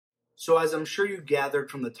So as I'm sure you gathered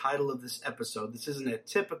from the title of this episode, this isn't a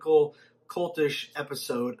typical cultish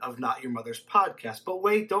episode of Not Your Mother's Podcast. But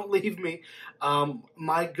wait, don't leave me.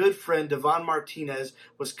 My good friend Devon Martinez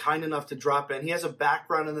was kind enough to drop in. He has a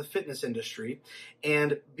background in the fitness industry.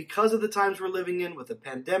 And because of the times we're living in, with the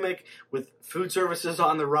pandemic, with food services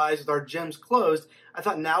on the rise, with our gyms closed, I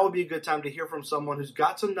thought now would be a good time to hear from someone who's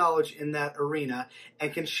got some knowledge in that arena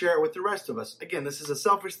and can share it with the rest of us. Again, this is a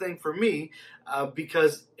selfish thing for me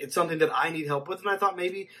because it's something that I need help with, and I thought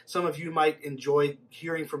maybe some of you might enjoy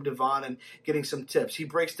hearing from Devon and getting some tips. He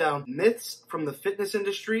breaks down myths from the fitness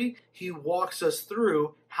industry. He walks us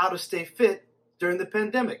through how to stay fit during the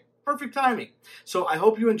pandemic. Perfect timing. So I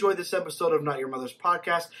hope you enjoyed this episode of Not Your Mother's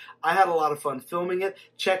Podcast. I had a lot of fun filming it.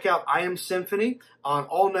 Check out I Am Symphony on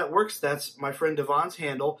all networks. That's my friend Devon's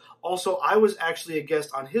handle. Also, I was actually a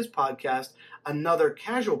guest on his podcast, Another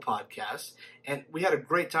Casual Podcast, and we had a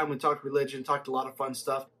great time. We talked religion, talked a lot of fun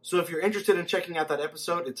stuff. So if you're interested in checking out that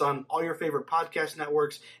episode, it's on all your favorite podcast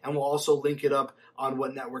networks, and we'll also link it up on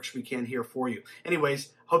what networks we can here for you. Anyways,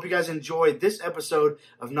 hope you guys enjoyed this episode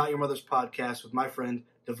of Not Your Mother's Podcast with my friend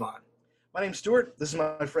Devon. My name's Stuart. This is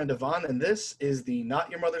my friend Devon, and this is the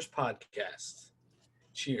Not Your Mother's Podcast.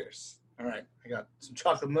 Cheers. All right, I got some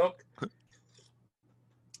chocolate milk.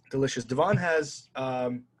 Delicious. Devon has,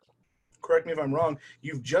 correct me if I'm wrong,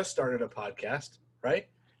 you've just started a podcast, right?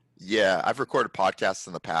 Yeah, I've recorded podcasts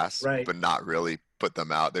in the past, right, but not really put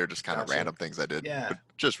them out. They're just kind of random things I did, yeah, but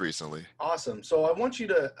just recently. Awesome. So I want you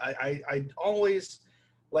to, I always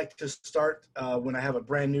like to start when I have a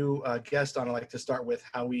brand new guest on. I like to start with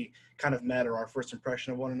how we kind of met or our first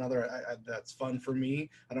impression of one another. That's fun for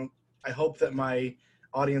me. I hope that my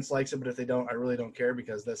audience likes it, but if they don't, I really don't care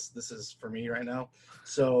because this is for me right now.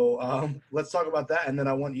 So let's talk about that, and then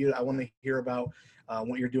I want to hear about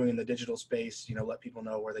what you're doing in the digital space. You know, let people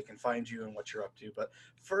know where they can find you and what you're up to. But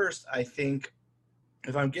first, I think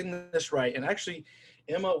if I'm getting this right, and actually,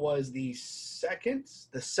 Emma was the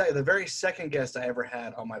very second guest I ever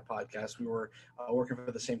had on my podcast. We were working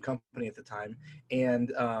for the same company at the time,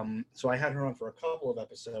 and so I had her on for a couple of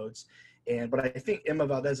episodes. But I think Emma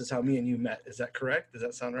Valdez is how me and you met. Is that correct? Does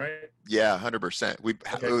that sound right? Yeah,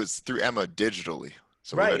 100%. It was through Emma digitally.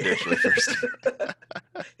 So right. We met digitally first.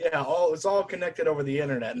 Yeah, it's all connected over the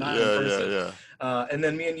internet, not in person. Yeah. And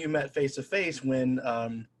then me and you met face to face when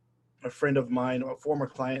a friend of mine, a former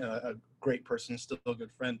client, a great person, still a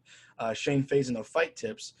good friend, Shane Faison of Fight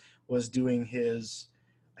Tips, was doing his,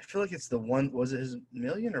 I feel like it's the one, was it his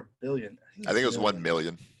million or billion? I think it was 1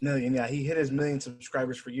 million. Million, yeah. He hit his 1 million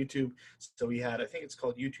subscribers for YouTube. So we had, I think it's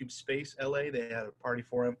called YouTube Space LA. They had a party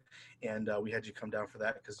for him, and we had you come down for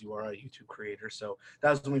that because you are a YouTube creator. So that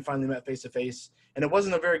was when we finally met face to face. And it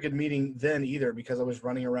wasn't a very good meeting then either because I was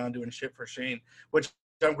running around doing shit for Shane, which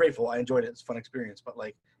I'm grateful. I enjoyed it. It's a fun experience. But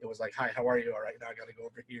like, it was like, hi, how are you? All right, now I got to go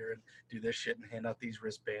over here and do this shit and hand out these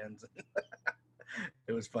wristbands.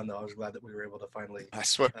 It was fun, though. I was glad that we were able to finally I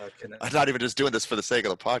swear, connect. I'm not even just doing this for the sake of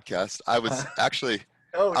the podcast. I was actually,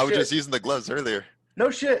 I was just using the gloves earlier.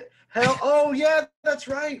 No shit. Hell, oh yeah, that's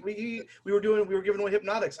right. We were giving away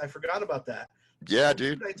hypnotics. I forgot about that. Yeah,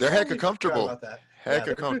 dude, they're hecka comfortable.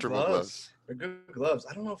 Hecka comfortable gloves. They're good gloves.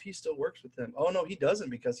 I don't know if he still works with them. Oh no, he doesn't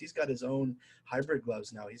because he's got his own hybrid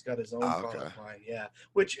gloves now. He's got his own product line. Yeah,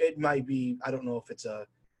 which it might be. I don't know if it's a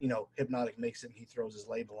Hypnotic makes it and he throws his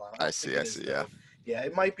label on it. I see. Yeah. Yeah,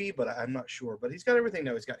 it might be, but I'm not sure. But he's got everything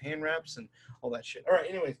now. He's got hand wraps and all that shit. All right.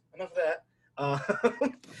 Anyways, enough of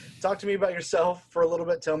that. Talk to me about yourself for a little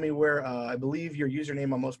bit. Tell me where I believe your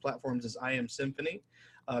username on most platforms is I Am Symphony.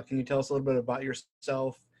 Can you tell us a little bit about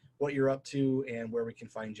yourself, what you're up to, and where we can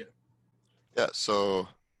find you? Yeah. So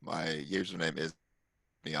my username is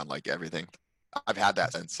me on like everything. I've had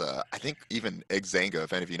that since I think even Xanga,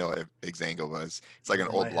 if any of you know what Xanga was. It's like an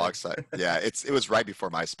old blog site. Yeah, it was right before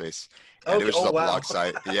MySpace. And it was just a blog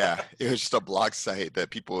site. Yeah, it was just a blog site that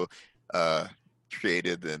people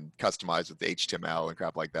created and customized with HTML and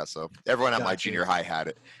crap like that. So everyone at my junior high had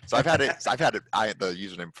it. So I've had it the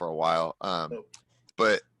username for a while.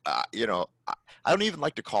 But I don't even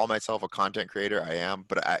like to call myself a content creator. I am,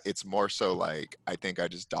 but it's more so like I think I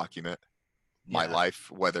just document my life,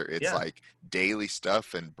 whether it's like daily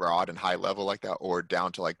stuff and broad and high level like that, or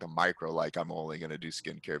down to like the micro, like I'm only going to do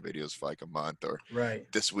skincare videos for like a month, or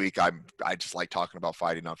this week I just like talking about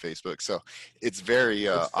fighting on Facebook. So it's very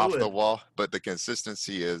off the wall, but the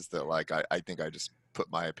consistency is that like I think I just put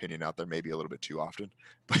my opinion out there maybe a little bit too often,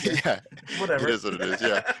 but whatever, it is what it is.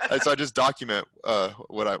 And so I just document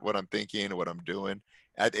what I'm thinking, what I'm doing.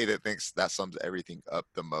 I think that sums everything up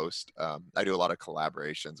the most. I do a lot of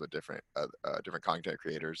collaborations with different content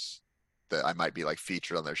creators that I might be like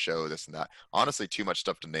featured on their show, this and that. Honestly, too much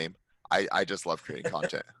stuff to name. I just love creating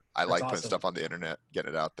content. I That's like putting awesome. stuff on the internet,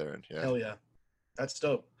 getting it out there, and yeah. Hell yeah. That's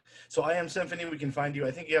dope. So I Am Symphony, we can find you.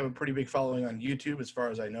 I think you have a pretty big following on YouTube, as far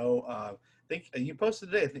as I know. I think you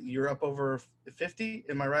posted today. I think you're up over 50.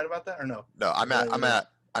 Am I right about that, or no? No, Or did I read it?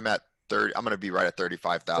 I'm at 30. I'm gonna be right at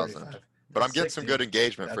 35,000. 35. But I'm That's getting sick, some dude. good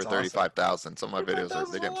engagement for That's awesome. 35,000. Some of my videos are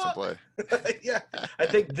 35,000 they're is a getting some lot. play. Yeah, I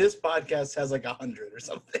think this podcast has like 100 or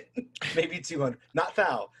something, maybe 200. Not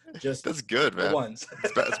thou, just That's good, the man. ones.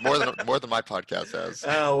 It's more than my podcast has.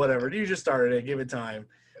 Oh, whatever. You just started it. Give it time.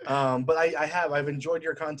 But I've enjoyed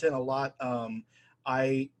your content a lot.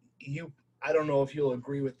 I you I don't know if you'll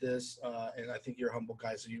agree with this, and I think you're a humble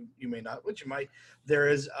guy, so you may not, but you might. There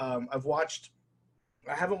is I've watched.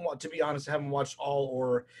 I haven't to be honest, I haven't watched all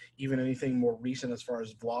or even anything more recent as far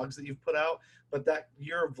as vlogs that you've put out. But that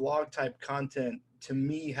your vlog type content to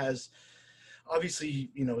me has obviously,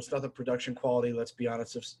 it's not the production quality, let's be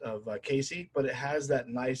honest, of Casey, but it has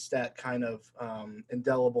that kind of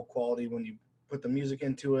indelible quality when you put the music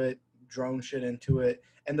into it, drone shit into it,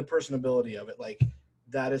 and the personability of it. Like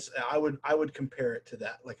that is, I would compare it to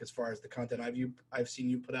that. Like as far as the content I've seen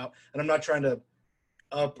you put out, and I'm not trying to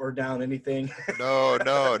up or down anything. No.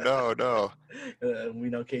 We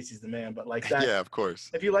know Casey's the man, but like that. Yeah, of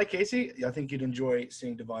course. If you like Casey, I think you'd enjoy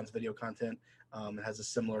seeing Devon's video content. It has a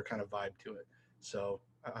similar kind of vibe to it. So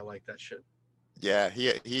I like that shit. Yeah,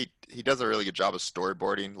 he does a really good job of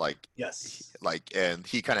storyboarding, Yes. and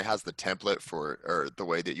he kind of has the template for or the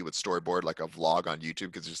way that you would storyboard like a vlog on YouTube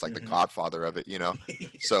because it's just like the godfather of it, you know.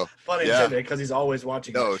 So Pun intended, because he's always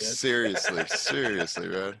watching. No, that shit. seriously,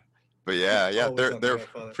 man. But yeah, they're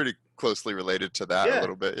pretty closely related to that a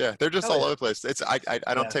little bit. Yeah, they're just all over the place. It's I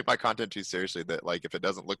don't take my content too seriously. That like if it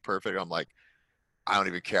doesn't look perfect, I'm like, I don't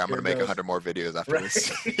even care. I'm gonna make 100 more videos after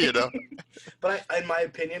this, you know. But in my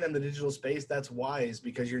opinion, in the digital space, that's wise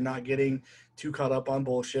because you're not getting too caught up on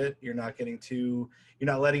bullshit. You're not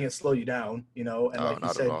letting it slow you down, you know. And like you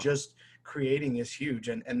said, just creating is huge,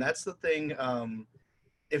 and that's the thing.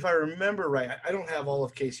 If I remember right, I don't have all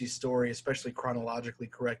of Casey's story, especially chronologically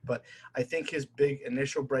correct, but I think his big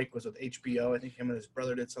initial break was with HBO. I think him and his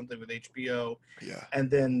brother did something with HBO. Yeah. And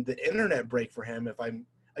then the internet break for him,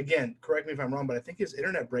 again, correct me if I'm wrong, but I think his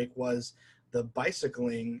internet break was the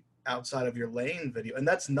bicycling outside of your lane video. And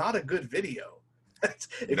that's not a good video.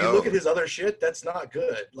 If you look at his other shit, that's not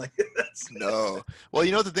good. Like that's No. Well,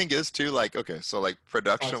 you know the thing is too, like, okay, so like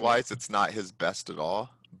production wise, it's not his best at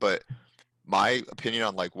all. But my opinion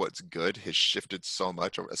on like what's good has shifted so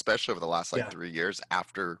much, especially over the last 3 years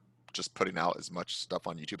after just putting out as much stuff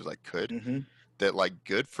on YouTube as I could. That like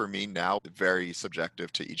good for me now, very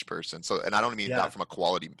subjective to each person. So, and I don't mean that from a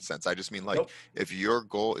quality sense. I just mean like if your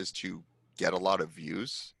goal is to get a lot of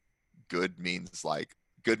views, good means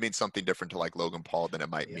something different to like Logan Paul than it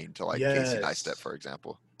might mean to like Casey Neistat, for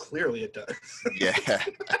example. Clearly it does. Yeah.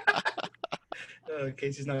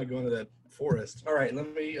 Casey's not going to that forest. All right,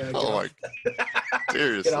 let me get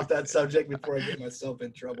off that subject before I get myself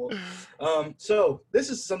in trouble. So this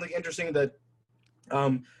is something interesting that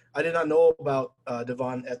I did not know about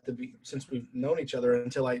Devon since we've known each other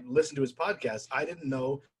until I listened to his podcast. I didn't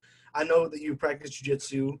know. I know that you practice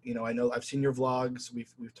jiu-jitsu. You know, I've seen your vlogs.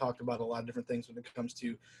 We've talked about a lot of different things when it comes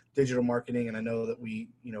to digital marketing, and I know that we,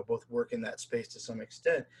 both work in that space to some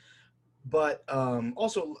extent. But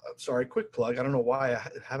also, sorry, quick plug. I don't know why.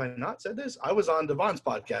 Have I not said this? I was on Devon's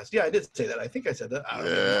podcast. Yeah, I did say that. I think I said that. I don't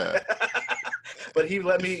know. But he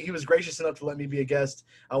was gracious enough to let me be a guest,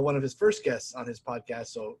 one of his first guests on his podcast.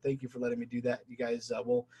 So thank you for letting me do that. You guys,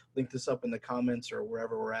 we'll link this up in the comments or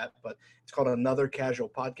wherever we're at. But it's called Another Casual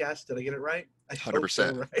Podcast. Did I get it right?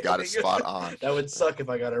 100%. Right. Got it spot on. That would suck if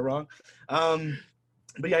I got it wrong.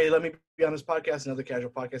 But yeah, he let me be on his podcast, Another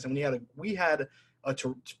Casual Podcast. And we had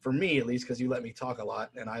for me at least, because you let me talk a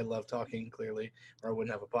lot and I love talking clearly, or I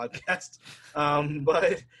wouldn't have a podcast.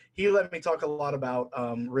 But he let me talk a lot about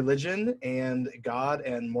religion and God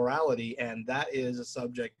and morality, and that is a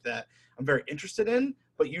subject that I'm very interested in.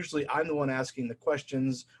 But usually I'm the one asking the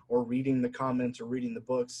questions or reading the comments or reading the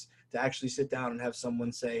books to actually sit down and have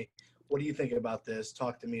someone say, "What do you think about this?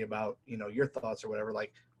 Talk to me about your thoughts," or whatever.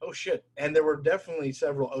 Like, oh shit. And there were definitely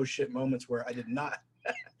several oh shit moments where I did not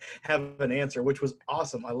have an answer, which was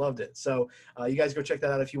awesome. I loved it. So you guys go check that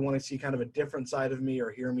out if you want to see kind of a different side of me or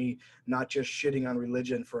hear me not just shitting on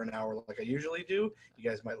religion for an hour like I usually do. You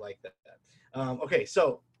guys might like that. Okay,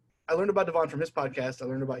 so I learned about Devon from his podcast. I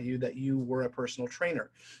learned about you that you were a personal trainer.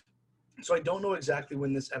 So I don't know exactly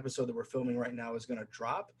when this episode that we're filming right now is going to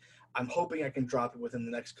drop. I'm hoping I can drop it within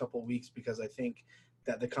the next couple of weeks because I think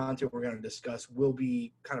that the content we're going to discuss will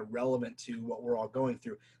be kind of relevant to what we're all going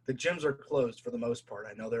through. The gyms are closed for the most part.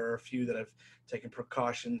 I know there are a few that have taken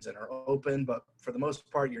precautions and are open, but for the most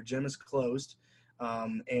part, your gym is closed.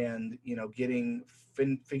 And, you know,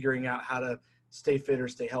 figuring out how to stay fit or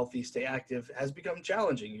stay healthy, stay active has become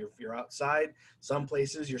challenging. You're outside. Some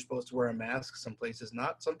places you're supposed to wear a mask, some places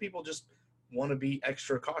not. Some people just want to be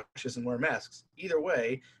extra cautious and wear masks. Either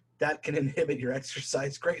way, that can inhibit your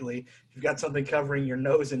exercise greatly if you've got something covering your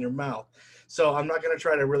nose and your mouth. So I'm not going to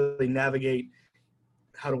try to really navigate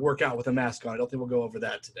how to work out with a mask on. I don't think we'll go over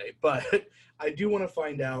that today. But I do want to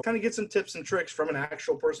find out, kind of get some tips and tricks from an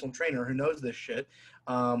actual personal trainer who knows this shit.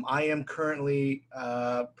 I am currently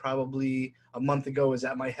probably a month ago was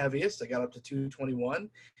at my heaviest. I got up to 221,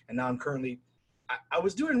 and now I'm currently I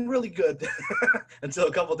was doing really good until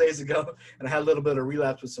a couple days ago, and I had a little bit of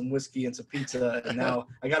relapse with some whiskey and some pizza, and now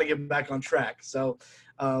I got to get back on track. So,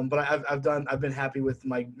 but I've been happy with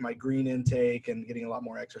my green intake and getting a lot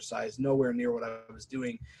more exercise. Nowhere near what I was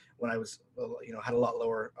doing when I was, you know, had a lot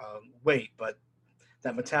lower weight. But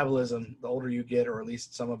that metabolism, the older you get, or at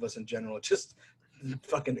least some of us in general, it just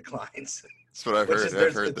fucking declines. That's what I've heard.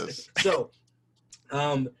 I've heard this. So,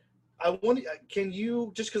 I want to, can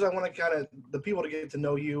you, just because I want to kind of, the people to get to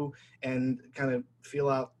know you and kind of feel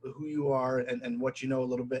out who you are and what you know a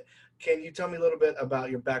little bit, can you tell me a little bit about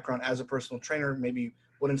your background as a personal trainer, maybe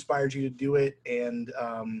what inspired you to do it, and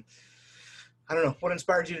I don't know, what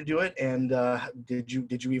inspired you to do it, and did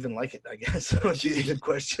you even like it, I guess? These are good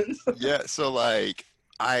questions. Yeah, so like,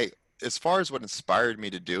 as far as what inspired me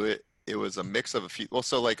to do it, it was a mix of a few, well,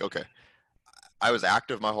 so like, okay, I was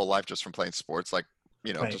active my whole life just from playing sports, like,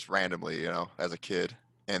 you know, Right. just randomly, you know, as a kid.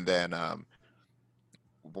 And then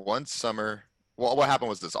one summer, well, what happened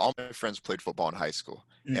was this: all my friends played football in high school,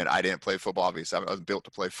 and I didn't play football. Obviously, I was built to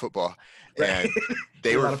play football, Right. and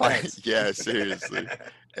they A were lot of fighting. facts. Yeah, seriously,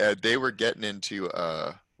 and they were getting into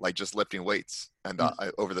like just lifting weights, and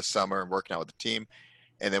over the summer and working out with the team.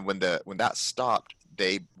 And then when that stopped,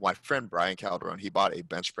 my friend Brian Calderon, he bought a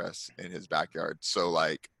bench press in his backyard. So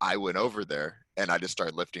like I went over there and I just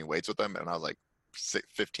started lifting weights with him, and I was like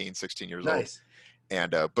 15, 16 years old. Nice.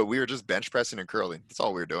 And but we were just bench pressing and curling. That's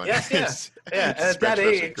all we were doing. Yeah. Just And at that bench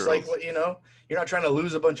pressing age, curls. like, you know, you're not trying to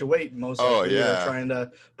lose a bunch of weight most Oh, likely. yeah. You're trying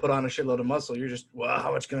to put on a shitload of muscle. You're just, well,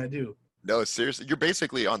 how much can I do? No, seriously, you're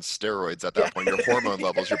basically on steroids at that Yeah. point. Your hormone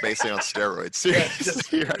levels, you're basically on steroids. Yeah,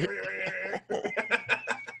 Seriously.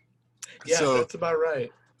 yeah, So- that's about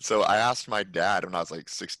right. So I asked my dad when I was like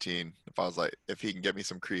 16 if he can get me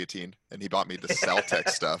some creatine, and he bought me the Celtec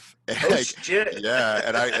stuff. And Oh, like, shit. yeah,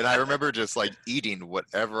 and I remember just like eating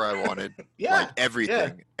whatever I wanted, Yeah. like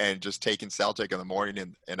everything, and just taking Celtec in the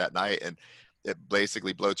morning and at night, and it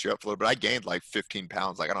basically bloats you up a little bit. I gained like 15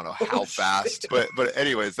 pounds, like I don't know how Oh, fast, shit. but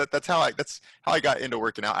anyways, that's how I got into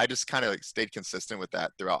working out. I just kind of like stayed consistent with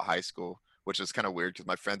that throughout high school, which is kind of weird because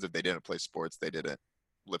my friends, if they didn't play sports, they didn't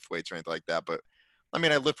lift weights or anything like that. But I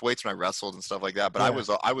mean, I lift weights when I wrestled and stuff like that, but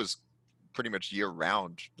Yeah. I was pretty much year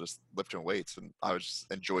round just lifting weights, and I was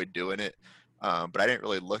just enjoyed doing it. But I didn't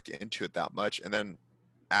really look into it that much. And then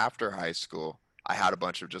after high school, I had a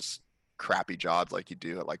bunch of just crappy jobs like you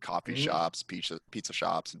do at like coffee Mhm. shops, pizza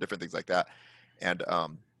shops, and different things like that. And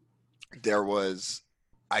there was,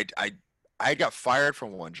 I got fired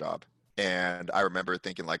from one job. And I remember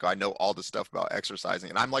thinking like, I know all this stuff about exercising,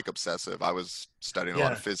 and I'm like obsessive. I was studying a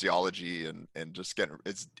lot of Yeah. physiology and just getting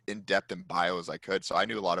as in depth in bio as I could. So I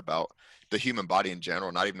knew a lot about the human body in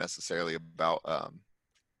general, not even necessarily about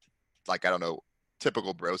like, I don't know,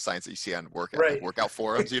 typical bro science that you see on Right. workout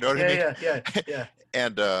forums. You know what I mean? Yeah.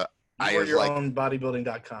 And I You are was your like, own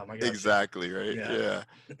bodybuilding.com. I got exactly, right? Yeah. Yeah.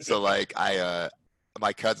 So like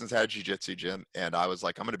my cousins had a jiu-jitsu gym, and I was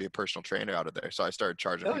like, I'm going to be a personal trainer out of there. So I started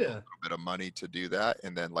charging Hell people yeah. a little bit of money to do that.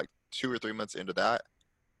 And then like 2 or 3 months into that,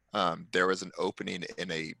 there was an opening in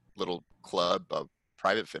a little club, a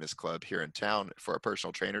private fitness club here in town for a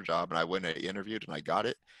personal trainer job. And I went and interviewed and I got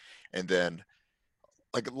it. And then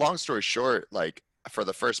like, long story short, like for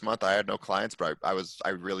the first month I had no clients, but I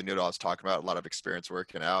really knew what I was talking about, a lot of experience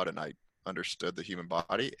working out, and I understood the human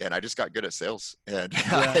body, and I just got good at sales, and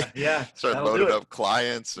Yeah. started That'll do loading it. up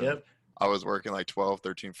clients, and Yep. I was working like 12,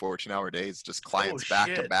 13, 14-hour days, just clients back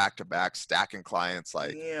to shit. back to back, stacking clients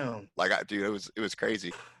Damn. dude, it was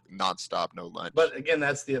crazy, nonstop, no lunch. But again,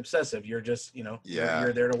 that's the obsessive. You're just, you know, yeah,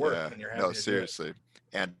 you're there to work, yeah. and you're happy No, to do it. seriously.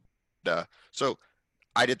 And so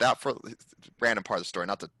I did that for random part of the story,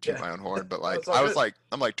 not to toot Yeah. my own horn, but like That's all I was good. like,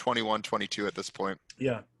 I'm like 21, 22 at this point,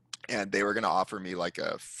 Yeah. and they were going to offer me like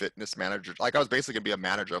a fitness manager. Like I was basically going to be a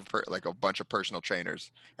manager of like a bunch of personal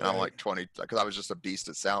trainers, and I'm Right. like 20, because I was just a beast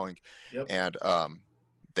at selling. Yep. And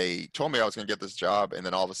they told me I was gonna get this job, and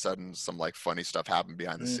then all of a sudden some like funny stuff happened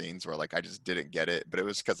behind the scenes where like I just didn't get it, but it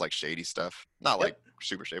was because like shady stuff, not like Yep.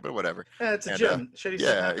 super shady, but whatever. Yeah, it's a And gym. Shady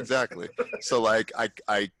stuff yeah, happens. exactly. So like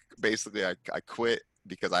I basically I quit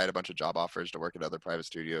because I had a bunch of job offers to work at other private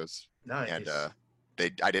studios, and Nice.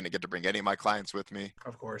 I didn't get to bring any of my clients with me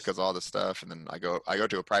Of course. because of all this stuff. And then I go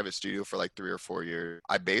to a private studio for like 3 or 4 years.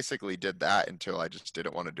 I basically did that until I just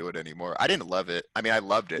didn't want to do it anymore. I didn't love it. I mean, I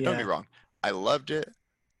loved it. Don't get Yeah. me wrong. I loved it,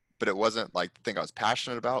 but it wasn't like the thing I was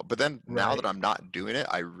passionate about. But then now that Right. I'm not doing it,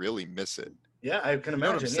 I really miss it. Yeah, I can You know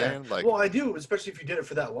what I'm imagine. Yeah. saying? Like, Well, I do, especially if you did it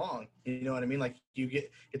for that long. You know what I mean? Like you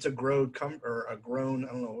get, it's a grown. I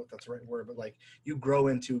don't know if that's the right word, but like you grow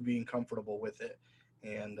into being comfortable with it,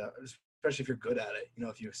 and especially if you're good at it. You know,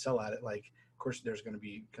 if you excel at it, like of course there's going to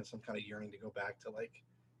be some kind of yearning to go back to like,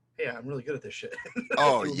 hey, I'm really good at this shit.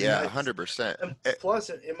 oh It would be yeah, nice. 100%. And plus,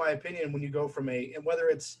 in my opinion, when you go from and whether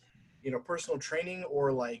it's personal training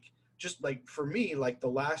or like just like for me, like the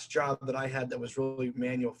last job that I had that was really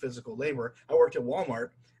manual physical labor, I worked at Walmart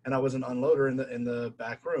and I was an unloader in the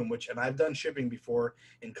back room, and I've done shipping before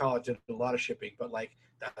in college, did a lot of shipping, but like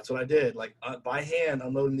that's what I did, like by hand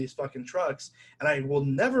unloading these fucking trucks, and I will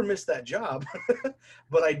never miss that job.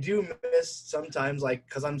 But I do miss sometimes, like,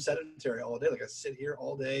 because I'm sedentary all day, like I sit here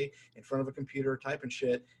all day in front of a computer typing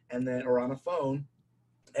shit, and then or on a phone,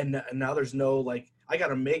 and now there's no, like, I got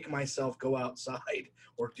to make myself go outside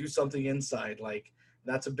or do something inside. Like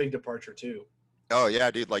that's a big departure too. Oh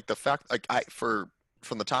yeah, dude. Like the fact, like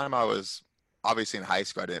from the time I was obviously in high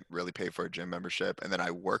school, I didn't really pay for a gym membership, and then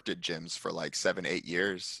I worked at gyms for like 7, 8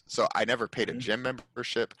 years. So I never paid a Mhm. gym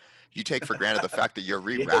membership. You take for granted the fact that you're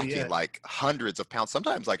Yeah, re-racking yeah, like hundreds of pounds,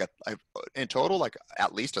 sometimes like in total like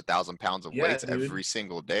at least 1,000 pounds of yeah, weights dude. every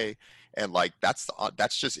single day, and like that's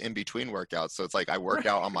just in between workouts. So it's like I work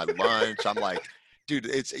out on my lunch. I'm like, dude,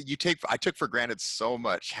 I took for granted so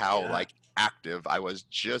much how Yeah, like active I was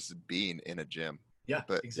just being in a gym. yeah,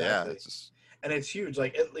 But yeah, exactly. it's just And it's huge.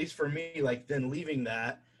 Like at least for me, like then leaving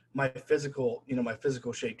that, my physical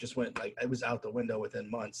shape just went, like it was out the window within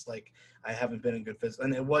months. Like I haven't been in good physical,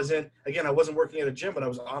 and it wasn't, again, I wasn't working at a gym, but I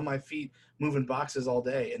was on my feet moving boxes all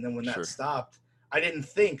day. And then when that sure. stopped, I didn't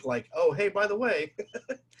think like, oh hey, by the way,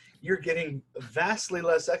 you're getting vastly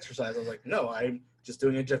less exercise. I was like, no, I'm just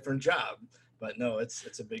doing a different job. But no,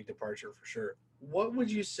 it's a big departure for sure. What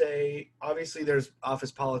would you say? Obviously, there's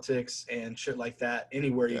office politics and shit like that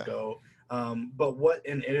anywhere you Yeah. go. But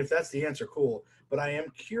and if that's the answer, cool. But I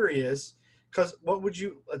am curious because what would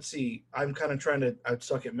you? Let's see. I'm kind of trying to. I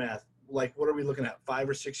suck at math. Like, what are we looking at? 5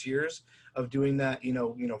 or 6 years of doing that?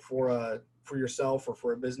 For yourself or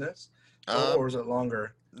for a business, or Um, is it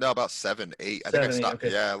longer? no, about 7, 8. I think I 7, 8. stopped. Okay.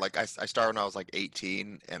 Yeah, like I started when I was like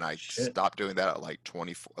 18, and I Shit. stopped doing that at like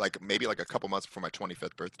 24, like maybe like a couple months before my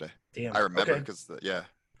 25th birthday. I Damn. remember Okay. because yeah,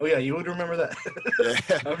 Oh yeah, you would remember that.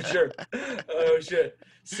 yeah. I'm sure. Oh shit.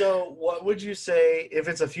 So what would you say, if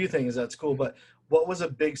it's a few things, that's cool, but what was a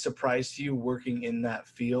big surprise to you working in that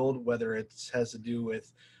field, whether it has to do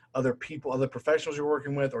with other people, other professionals you're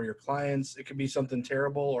working with, or your clients? It could be something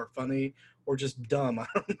terrible or funny or just dumb. I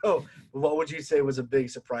don't know. What would you say was a big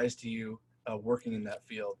surprise to you working in that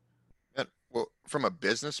field? And, well, from a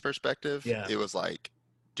business perspective, Yeah. it was like,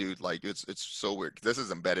 dude, like it's so weird. This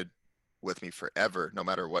is embedded with me forever, no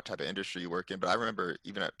matter what type of industry you work in. But I remember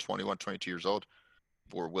even at 21, 22 years old,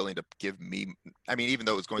 were willing to give me, I mean, even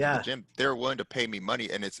though it was going to the Yeah. gym, they're willing to pay me money.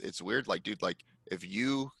 And it's weird, like, dude, like if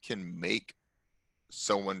you can make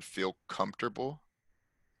someone feel comfortable,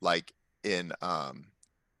 like in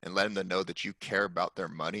and letting them know that you care about their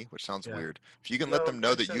money, which sounds Yeah. weird. If you can let No, them it know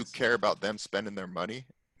makes that you sense. care about them spending their money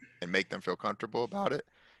and make them feel comfortable about it,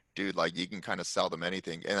 dude, like you can kind of sell them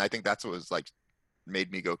anything. And I think that's what was like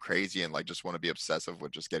made me go crazy and like just want to be obsessive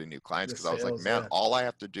with just getting new clients The because I was like, sales, man, yeah. all I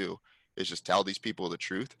have to do is just tell these people the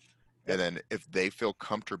truth. And Yep. then if they feel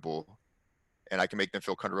comfortable and I can make them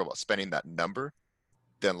feel comfortable about spending that number,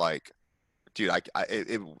 then like, dude,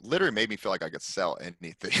 it literally made me feel like I could sell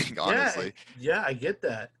anything, Yeah, honestly. yeah, I get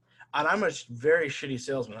that. And I'm a very shitty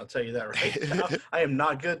salesman, I'll tell you that right now. I am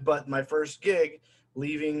not good, but my first gig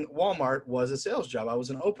leaving Walmart was a sales job. I was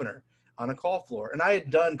an opener on a call floor. And I had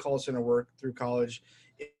done call center work through college.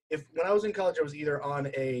 If when I was in college, I was either on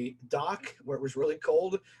a dock where it was really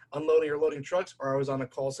cold, unloading or loading trucks, or I was on a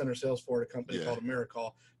call center sales floor at a company Yeah. called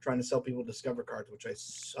AmeriCall, trying to sell people Discover cards, which I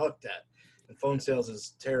sucked at. And phone sales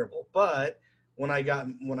is terrible. But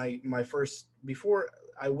my first, before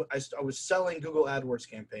I was selling Google AdWords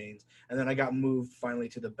campaigns, and then I got moved finally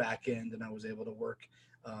to the back end, and I was able to work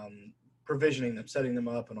provisioning them, setting them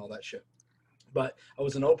up, and all that shit. But I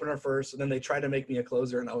was an opener first, and then they tried to make me a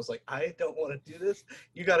closer, and I was like, I don't want to do this.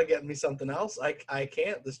 You got to get me something else. I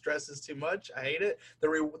can't. The stress is too much. I hate it.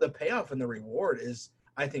 The payoff and the reward is,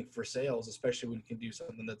 I think, for sales, especially when you can do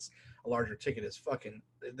something that's a larger ticket, is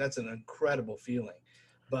that's an incredible feeling.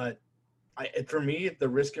 But for me, the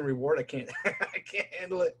risk and reward, I can't I can't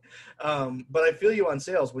handle it. But I feel you on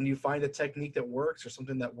sales. When you find a technique that works or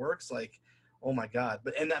something that works, like, oh my God.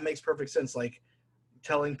 And that makes perfect sense. Like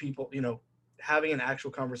telling people, having an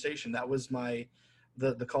actual conversation. That was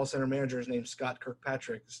the call center manager's name, Scott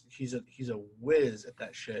Kirkpatrick. He's a whiz at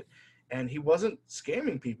that shit. And he wasn't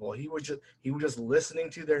scamming people. He was just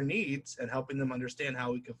listening to their needs and helping them understand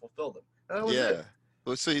how we could fulfill them. And that was it.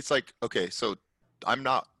 Well, so it's like, okay, so I'm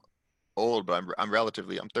not old, but I'm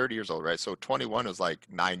 30 years old, right? So 21 was like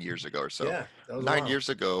 9 years ago or so. Yeah, that was 9 years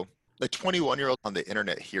ago, the 21-year-old on the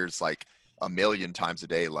internet hears like a million times a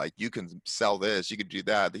day, like, you can sell this, you could do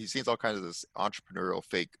that. He sees all kinds of this entrepreneurial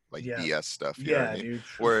fake like BS stuff. You know what I mean? Dude.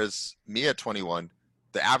 Whereas me at 21,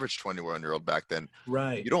 the average 21-year-old back then,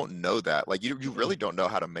 right? You don't know that. Like you really don't know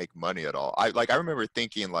how to make money at all. I remember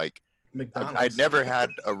thinking like, McDonald's. I'd never had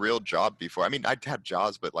a real job before. I mean, I'd had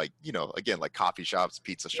jobs, but like, again, like coffee shops,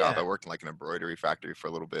 pizza shop. I worked in like an embroidery factory for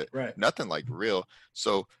a little bit. Right. Nothing like real.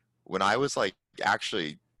 So when I was like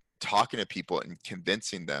actually talking to people and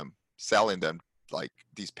convincing them, selling them like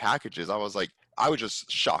these packages, I was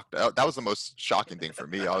just shocked. That was the most shocking thing for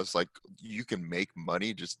me. I was like, you can make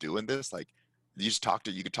money just doing this? Like, you could talk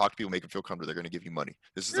to people, make them feel comfortable. They're going to give you money.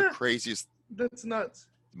 This is the craziest. That's nuts.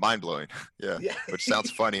 Mind-blowing. Yeah. Which sounds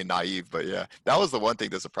funny and naive, but yeah, that was the one thing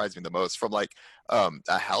that surprised me the most from like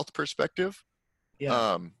a health perspective.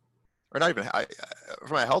 Or not even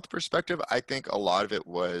from a health perspective, I think a lot of it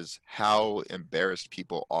was how embarrassed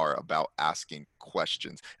people are about asking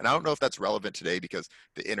questions. And I don't know if that's relevant today because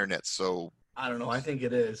the internet's so, I don't know. I think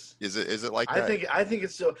it is. Is it like that? I think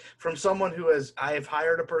it's so. From someone I've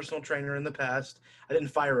hired a personal trainer in the past. I didn't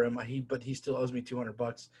fire him, but he still owes me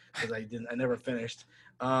 $200 because I never finished.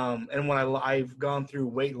 And when I've gone through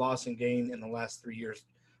weight loss and gain in the last 3 years,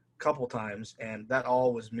 a couple times, and that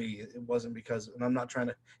all was me. It wasn't because, and I'm not trying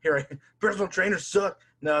to personal trainers suck.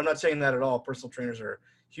 No, I'm not saying that at all. Personal trainers are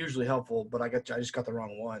hugely helpful, but I just got the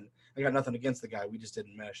wrong one. I got nothing against the guy. We just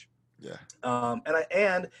didn't mesh. Yeah.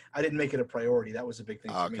 And I didn't make it a priority. That was a big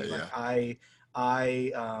thing for me. Like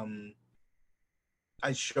I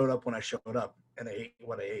showed up when I showed up, and I ate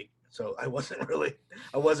what I ate. So I was when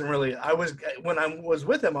I was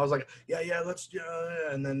with him, I was like, let's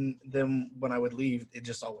and then when I would leave, it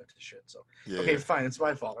just all went to shit. So okay, fine, it's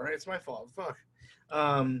my fault. All right, it's my fault. Fuck.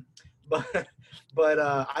 But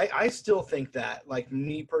I still think that, like,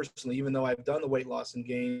 me personally, even though I've done the weight loss and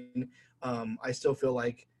gain, I still feel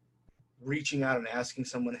like reaching out and asking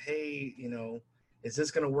someone, hey, is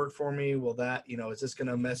this going to work for me? Will that, is this going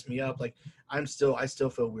to mess me up? Like, I still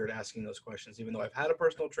feel weird asking those questions, even though I've had a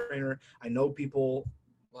personal trainer. I know people,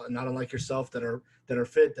 not unlike yourself, that are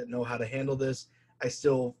fit, that know how to handle this. I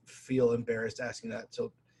still feel embarrassed asking that.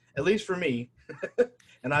 So at least for me,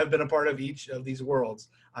 and I've been a part of each of these worlds,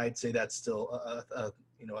 I'd say that's still a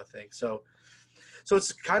thing. So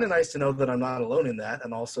it's kind of nice to know that I'm not alone in that.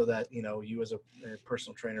 And also that, you as a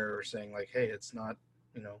personal trainer are saying like, hey, it's not,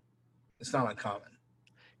 it's not uncommon.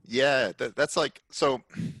 Yeah, that's like, so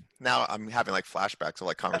now I'm having like flashbacks of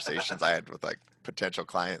like conversations I had with like potential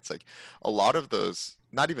clients. Like a lot of those,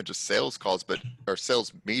 not even just sales calls, but or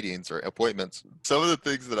sales meetings or appointments. Some of the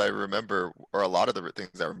things that I remember, or a lot of the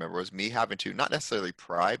things I remember, was me having to, not necessarily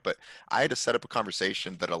pry, but I had to set up a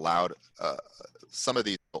conversation that allowed some of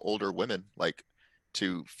these older women like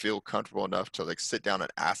to feel comfortable enough to like sit down and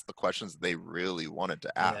ask the questions they really wanted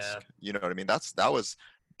to ask. Yeah. You know what I mean? That was,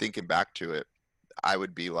 thinking back to it, I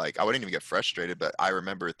would be like, I wouldn't even get frustrated, but I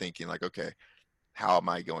remember thinking like, okay, how am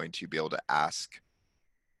I going to be able to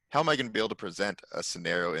present a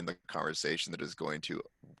scenario in the conversation that is going to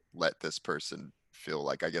let this person feel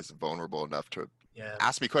like, I guess, vulnerable enough to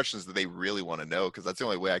ask me questions that they really want to know? Because that's the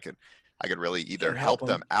only way I could really either help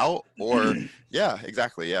them out or yeah,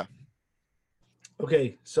 exactly. Yeah.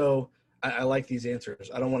 Okay. So I like these answers.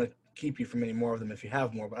 I don't want to keep you from any more of them if you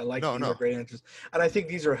have more, but I like these are great answers. And I think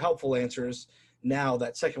these are helpful answers now,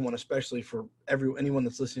 that second one, especially for anyone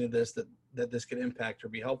that's listening to this, that this could impact or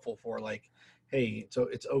be helpful for, like, hey, so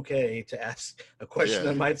it's okay to ask a question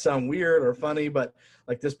that might sound weird or funny, but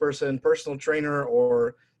like this person, personal trainer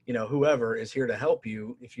or, whoever is here to help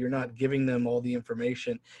you. If you're not giving them all the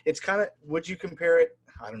information, it's kind of, would you compare it?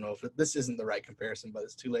 I don't know if this isn't the right comparison, but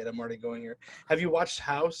it's too late. I'm already going here. Have you watched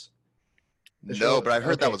House? The show No, but I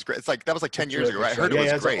heard that okay. was great. It's like that was like 10 It's a years really ago, good right? I show. heard it Yeah, was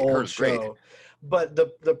yeah, it's an great. Heard it old was great. show. But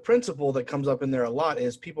the principle that comes up in there a lot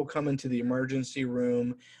is people come into the emergency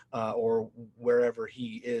room or wherever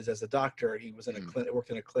he is as a doctor. He was in a clinic, worked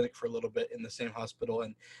in a clinic for a little bit in the same hospital,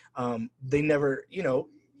 and they never,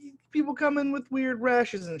 people come in with weird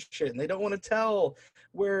rashes and shit, and they don't want to tell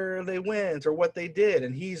where they went or what they did,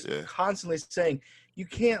 and he's Yeah. constantly saying, you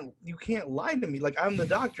can't lie to me. Like, I'm the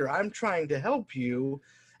doctor. I'm trying to help you.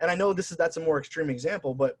 And I know that's a more extreme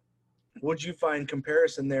example, but would you find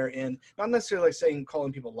comparison there in not necessarily like saying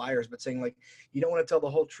calling people liars, but saying like you don't want to tell the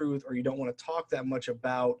whole truth or you don't want to talk that much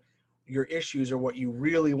about your issues or what you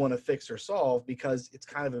really want to fix or solve because it's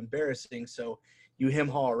kind of embarrassing. So you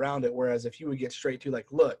hem-haw around it. Whereas if you would get straight to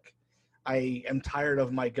like, look, I am tired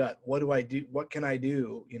of my gut. What do I do? What can I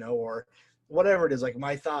do? Or whatever it is, like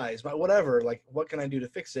my thighs, my whatever, like what can I do to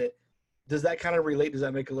fix it? Does that kind of relate? Does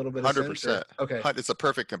that make a little bit of sense? 100%. Okay. It's a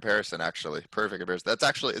perfect comparison, actually. Perfect comparison. That's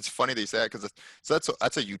actually, it's funny that you say that because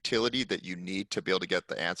that's a utility that you need to be able to get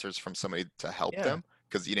the answers from somebody to help Yeah. them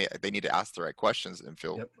because they need to ask the right questions and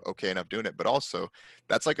feel Yep. okay enough doing it. But also,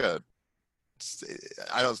 that's like I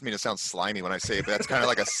don't mean to sound slimy when I say it, but that's kind of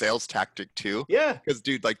like a sales tactic too. Yeah. Because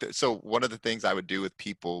dude, so one of the things I would do with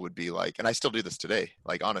people would be like, and I still do this today,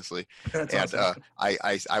 like honestly, That's and awesome.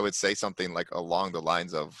 I would say something like along the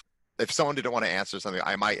lines of, if someone didn't want to answer something,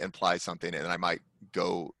 I might imply something and I might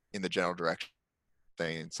go in the general direction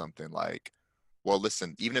saying something like, well,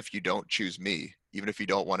 listen, even if you don't choose me, even if you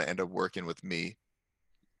don't want to end up working with me,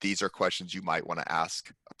 these are questions you might want to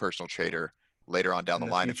ask a personal trader later on down the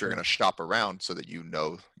line if you're going to shop around so that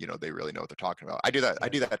they really know what they're talking about. I do that. Right. I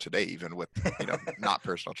do that today, even with not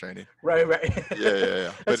personal training. Right.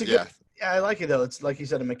 Yeah. But yeah, I like it though. It's like you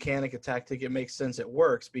said, a mechanic, a tactic. It makes sense. It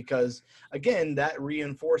works because again, that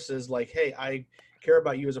reinforces like, hey, I care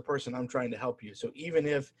about you as a person. I'm trying to help you. So even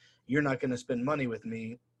if you're not going to spend money with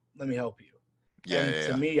me, let me help you.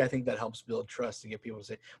 To me, I think that helps build trust to get people to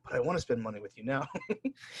say, but I want to spend money with you now.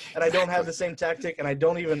 And I don't have the same tactic. And I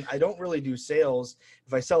don't really do sales.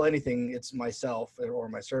 If I sell anything, it's myself or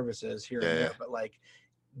my services here and there. But like,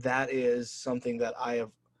 that is something that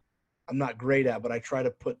I'm not great at, but I try to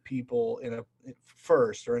put people in a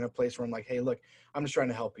place where I'm like, hey, look, I'm just trying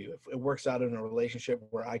to help you. If it works out in a relationship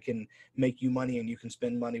where I can make you money and you can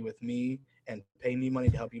spend money with me and pay me money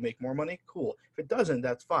to help you make more money, cool. If it doesn't,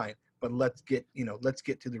 that's fine. But let's get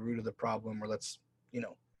to the root of the problem, or let's,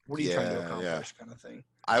 what are you trying to accomplish kind of thing.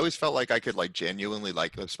 I always felt like I could like genuinely,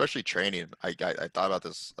 like, especially training. I thought about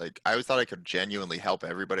this. Like, I always thought I could genuinely help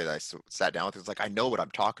everybody that I sat down with. It's like, I know what I'm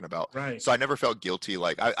talking about. Right. So I never felt guilty.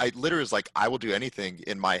 Like I literally was like, I will do anything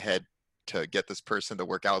in my head to get this person to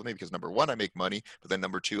work out with me because number one, I make money, but then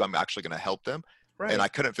number two, I'm actually going to help them. Right. And I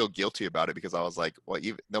couldn't feel guilty about it because I was like, well,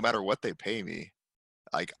 even no matter what they pay me,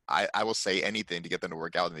 like I will say anything to get them to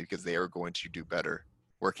work out with me because they are going to do better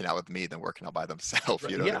working out with me than working out by themselves.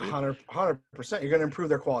 You know what I mean? 100%. You're going to improve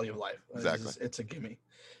their quality of life. Exactly. It's a gimme.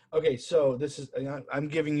 Okay, so I'm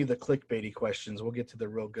giving you the clickbaity questions. We'll get to the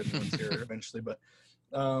real good ones here eventually, but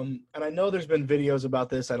and I know there's been videos about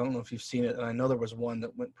this. I don't know if you've seen it, and I know there was one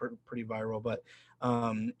that went pretty viral. But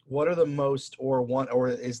what are the most, or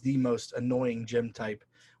is the most annoying gym type?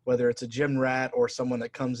 Whether it's a gym rat or someone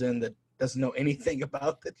that comes in that doesn't know anything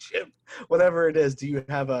about the gym, whatever it is.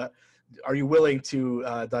 Are you willing to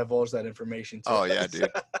divulge that information to us? Yeah,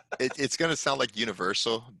 dude. It's going to sound like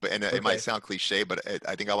universal, but it might sound cliche, but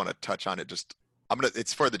I think I want to touch on it.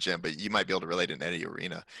 It's for the gym, but you might be able to relate in any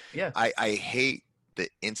arena. Yeah. I hate the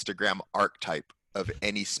Instagram archetype of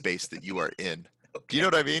any space that you are in. Okay. Do you know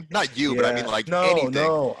what I mean? Not you, but I mean like anything.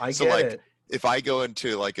 No, I get it. If I go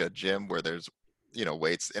into like a gym where there's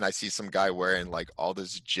weights and I see some guy wearing like all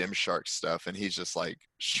this Gymshark stuff and he's just like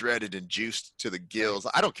shredded and juiced to the gills.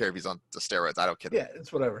 I don't care if he's on the steroids. I don't care. Yeah,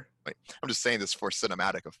 it's whatever. I'm just saying this for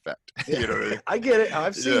cinematic effect. Yeah. You know what I mean? I get it.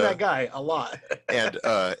 I've seen that guy a lot. and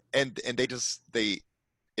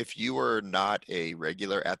if you are not a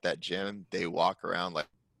regular at that gym, they walk around like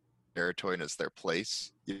territory and it's their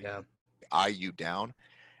place. Yeah. Eye you down.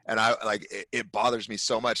 And it bothers me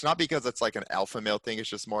so much. Not because it's like an alpha male thing. It's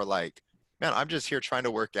just more like, man, I'm just here trying to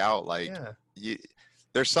work out. Like,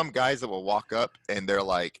 there's some guys that will walk up and they're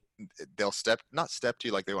like, they'll not step to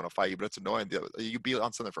you like they want to fight you, but it's annoying. You be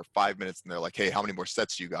on something for 5 minutes and they're like, hey, how many more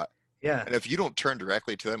sets you got? Yeah. And if you don't turn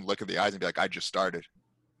directly to them, look at the eyes and be like, I just started.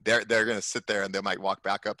 They're going to sit there and they might walk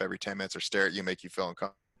back up every 10 minutes or stare at you, make you feel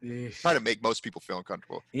uncomfortable. Try to make most people feel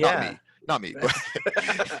uncomfortable. Yeah. Not me.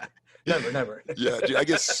 But never. Yeah, dude, I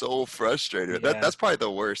get so frustrated. Yeah. That's probably the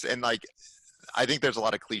worst. And like, I think there's a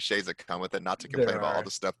lot of cliches that come with it, not to complain about all the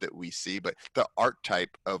stuff that we see, but the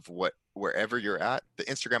archetype of what wherever you're at, the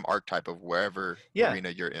Instagram archetype of wherever Yeah, arena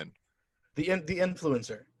you're in. the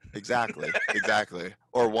influencer. Exactly.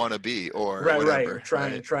 Or wanna be or Right. Or whatever,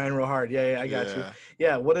 trying right? trying real hard. Yeah, I got you. Yeah.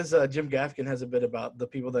 Yeah, what is Jim Gaffigan has a bit about the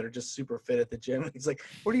people that are just super fit at the gym. He's like,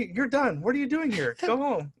 you're done. What are you doing here? Go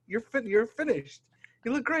home. You're finished.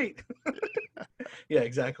 You look great. Yeah,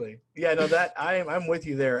 exactly. Yeah, no, that I'm with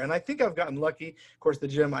you there. And I think I've gotten lucky. Of course, the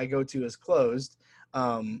gym I go to is closed.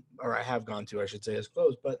 Or I have gone to, I should say, is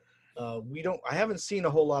closed, but I haven't seen a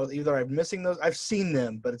whole lot of either. I'm missing those. I've seen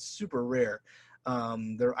them, but it's super rare.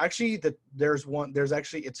 There actually there's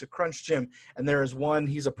actually it's a Crunch gym, and there is one,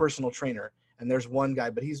 he's a personal trainer, and there's one guy,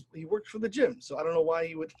 but he works for the gym, so I don't know why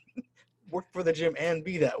he would work for the gym and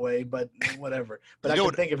be that way, but whatever. But I can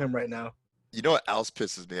think of him right now. You know what else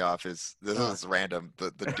pisses me off is this Huh. is random.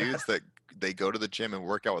 The dudes that they go to the gym and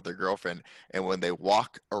work out with their girlfriend, and when they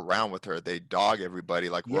walk around with her, they dog everybody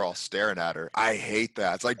like we're Yeah. all staring at her. I hate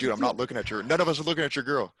that. It's like, dude, I'm not looking at your. None of us are looking at your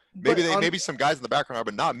girl. But Maybe some guys in the background are,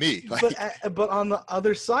 but not me. Like, but on the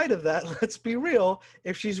other side of that, let's be real.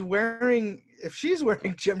 If she's wearing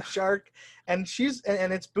Gymshark and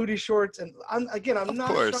and it's booty shorts, and I'm of not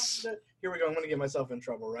course. trying to, here we go. I'm going to get myself in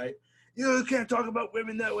trouble, right? You can't talk about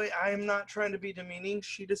women that way. I am not trying to be demeaning.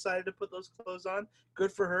 She decided to put those clothes on.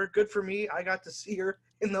 Good for her. Good for me. I got to see her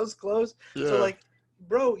in those clothes. Yeah. So like,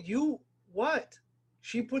 bro, what?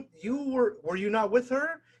 Were you not with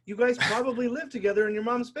her? You guys probably lived together in your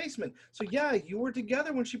mom's basement. So yeah, you were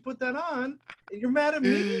together when she put that on. And you're mad at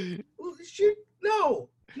me? No.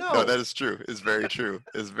 No, that is true. It's very true.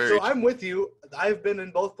 It's very So true. I'm with you. I've been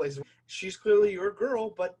in both places. She's clearly your girl,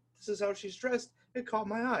 but this is how she's dressed. It caught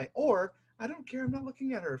my eye. Or I don't care. I'm not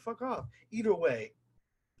looking at her. Fuck off. Either way,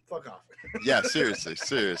 fuck off. Yeah,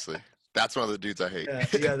 seriously. That's one of the dudes I hate.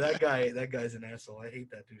 Yeah, that guy's an asshole. I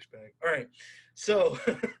hate that douchebag. All right, so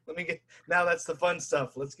now that's the fun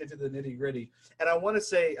stuff. Let's get to the nitty gritty. And I want to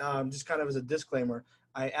say, just kind of as a disclaimer,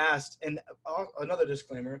 I asked, and another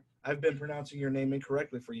disclaimer, I've been pronouncing your name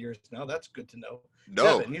incorrectly for years now. That's good to know.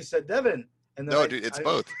 No. Devin, you said Devin. And then No, dude, it's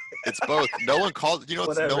both. It's both. No one calls. You know,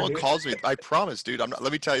 Whatever, no one dude. calls me. I promise, dude. I'm not.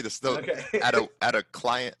 Let me tell you this. Though, Okay. at a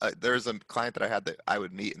client, there's a client that I had that I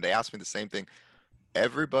would meet, and they asked me the same thing.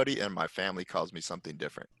 Everybody in my family calls me something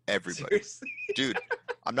different. Everybody, Seriously? dude.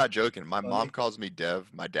 I'm not joking. My Funny. mom calls me Dev.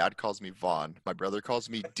 My dad calls me Vaughn. My brother calls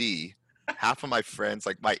me D. Half of my friends,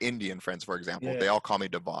 like my Indian friends, for example, Yeah. they all call me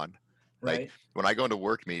Devon. Like Right. when I go into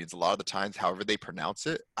work meetings, a lot of the times, however they pronounce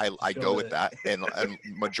it, I go with that, and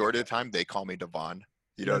majority of the time they call me Devon.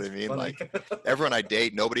 You know what I That's mean? funny. Like everyone I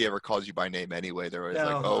date, nobody ever calls you by name anyway. They're always like,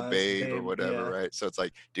 No, "Oh, babe," or babe, whatever, yeah. right? So it's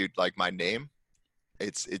like, dude, like my name,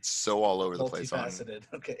 it's so all over the place. Multifaceted.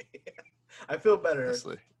 Okay. I feel better.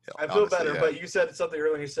 Honestly, I feel honestly, better, yeah. but you said something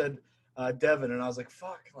earlier. You said Devin, and I was like,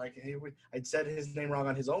 "Fuck!" Like I'd said his name wrong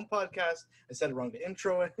on his own podcast. I said it wrong to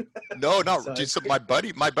intro it. No, not So dude. So my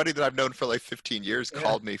buddy that I've known for like 15 years Yeah.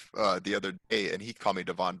 called me the other day, and he called me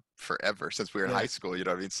Devon forever since we were in Yeah. high school. You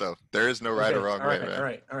know what I mean? So there is no right or wrong way, man. All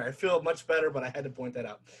right. I feel much better, but I had to point that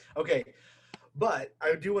out. Okay, but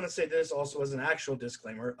I do want to say this also as an actual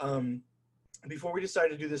disclaimer. Before we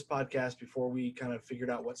decided to do this podcast, before we kind of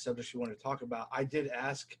figured out what subjects we wanted to talk about, I did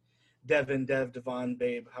ask Devin, Devon,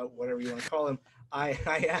 Babe, whatever you want to call him. I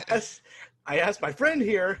asked my friend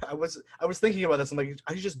here. I was thinking about this. I'm like,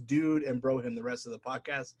 I just dude and bro him the rest of the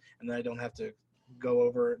podcast, and then I don't have to go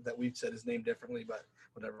over that we've said his name differently. But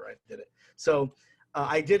whatever, I did it. So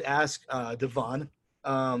I did ask Devon,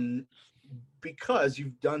 because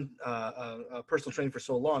you've done personal training for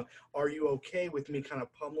so long, are you okay with me kind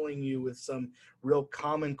of pummeling you with some real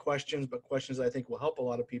common questions, but questions that I think will help a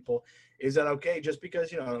lot of people? Is that okay? Just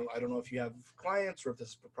because, I don't know if you have clients or if this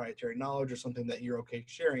is proprietary knowledge or something that you're okay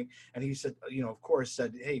sharing. And he said, of course,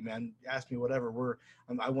 said, hey, man, ask me whatever.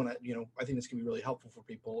 I want to, I think this can be really helpful for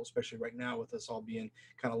people, especially right now with us all being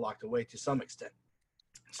kind of locked away to some extent.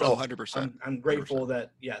 So 100%. I'm grateful 100%.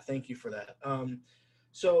 That, thank you for that.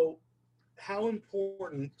 So how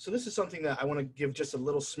important, so this is something that I want to give just a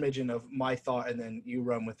little smidgen of my thought and then you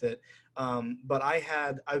run with it. But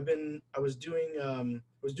I was doing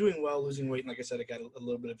well, losing weight. And like I said, I got a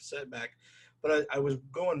little bit of a setback, but I was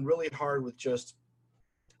going really hard with just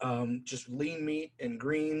lean meat and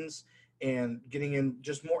greens and getting in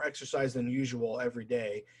just more exercise than usual every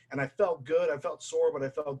day. And I felt good. I felt sore, but I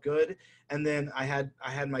felt good. And then I had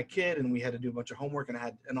my kid and we had to do a bunch of homework and I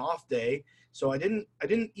had an off day. So I didn't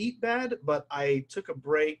eat bad, but I took a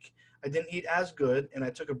break. I didn't eat as good and I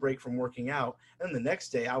took a break from working out. And the next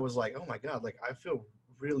day I was like, oh my God, like I feel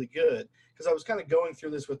really good because I was kind of going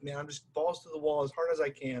through this with me. I'm just balls to the wall as hard as I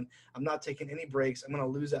can. I'm not taking any breaks. I'm going to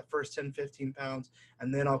lose that first 10, 15 pounds,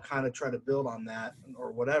 and then I'll kind of try to build on that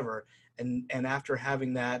or whatever. And after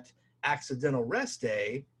having that accidental rest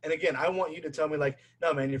day, and again, I want you to tell me like,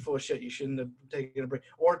 no, man, you're full of shit. You shouldn't have taken a break,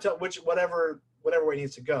 or tell whatever way it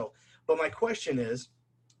needs to go. But my question is,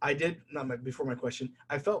 before my question,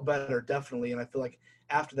 I felt better definitely, and I feel like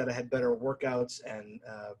after that I had better workouts and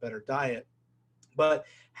better diet. But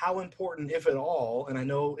how important, if at all, and I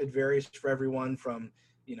know it varies for everyone from,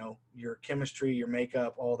 your chemistry, your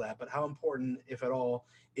makeup, all that, but how important, if at all,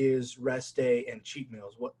 is rest day and cheat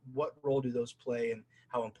meals? What role do those play, and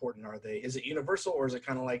how important are they? Is it universal, or is it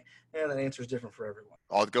kind of like, that answer is different for everyone?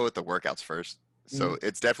 I'll go with the workouts first. So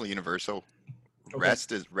it's definitely universal. Okay.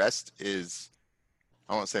 Rest is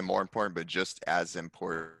I won't say more important, but just as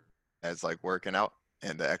important as like working out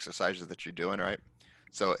and the exercises that you're doing, right?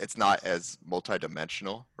 So it's not as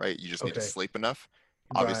multidimensional, right? You just need to Okay. sleep enough.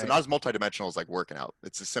 Obviously, Right. not as multidimensional as like working out.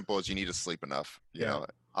 It's as simple as you need to sleep enough. Yeah.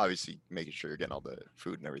 Obviously making sure you're getting all the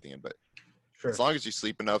food and everything in, but as Sure. long as you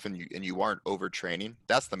sleep enough and you aren't overtraining,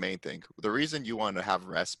 that's the main thing. The reason you want to have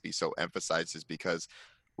rest be so emphasized is because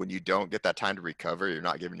when you don't get that time to recover, you're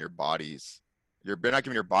not giving your body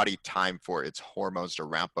time for its hormones to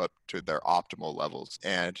ramp up to their optimal levels.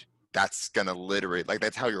 And that's gonna literally like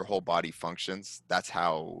that's how your whole body functions. That's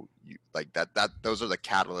how you like that those are the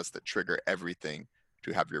catalysts that trigger everything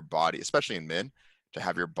to have your body, especially in men, to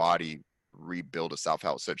have your body rebuild a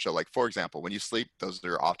self-health. So like for example, when you sleep, those are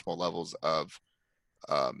your optimal levels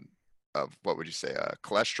um of what would you say,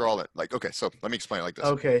 cholesterol. Like okay, so let me explain it like this.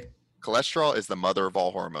 Okay. Cholesterol is the mother of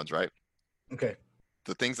all hormones, right? Okay.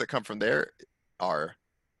 The things that come from there are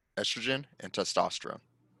estrogen and testosterone.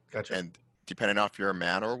 Gotcha. And depending on if you're a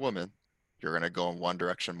man or a woman, you're going to go in one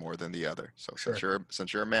direction more than the other. So Sure.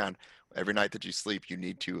 since you're a man, every night that you sleep, you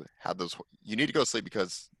need to go to sleep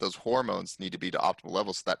because those hormones need to be to optimal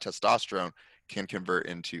levels so that testosterone can convert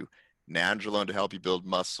into nandrolone to help you build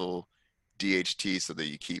muscle, DHT so that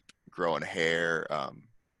you keep growing hair,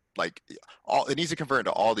 like all it needs to convert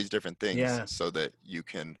into all these different things Yeah. so that you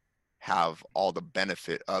can have all the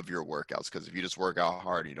benefit of your workouts. Because if you just work out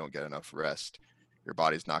hard and you don't get enough rest, your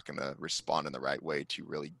body's not going to respond in the right way to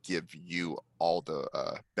really give you all the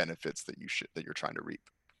benefits that you're trying to reap.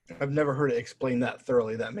 I've never heard it explained that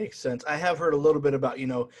thoroughly. That makes sense. I have heard a little bit about,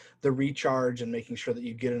 the recharge and making sure that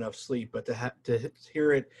you get enough sleep, but to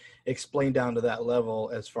hear it explained down to that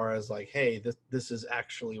level as far as like, hey, this is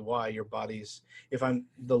actually why your body's, if I'm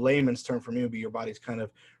the layman's term for me would be your body's kind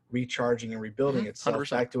of recharging and rebuilding itself 100%.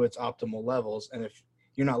 back to its optimal levels. And if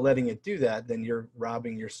you're not letting it do that, then you're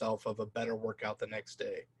robbing yourself of a better workout the next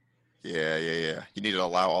day. Yeah. You need to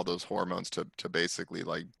allow all those hormones to basically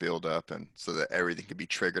like build up and so that everything can be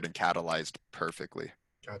triggered and catalyzed perfectly.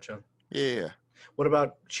 Gotcha. Yeah. What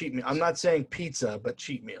about cheat meal? I'm not saying pizza, but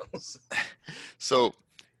cheat meals. So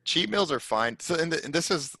cheat meals are fine. So and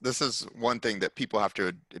this is one thing that people have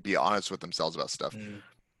to be honest with themselves about stuff. Mm,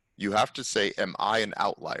 You have to say, am I an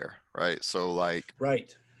outlier? Right. So like,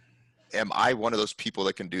 right. am I one of those people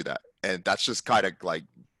that can do that? And that's just kind of like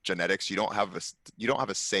genetics. You don't have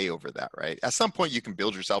a say over that, right? At some point you can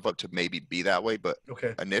build yourself up to maybe be that way, but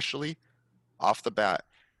Okay. initially, off the bat,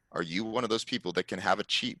 are you one of those people that can have a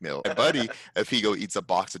cheat meal? My buddy, if he go eats a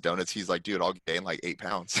box of donuts, he's like, dude, I'll gain like 8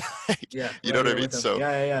 pounds. Yeah. You Right know what I here mean? with them.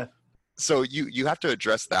 Yeah. So you have to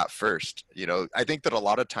address that first. I think that a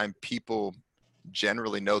lot of time people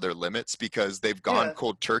generally know their limits because they've gone Yeah.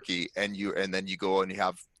 cold turkey and then you go and you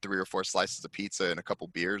have 3 or 4 slices of pizza and a couple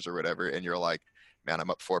beers or whatever and you're like, man,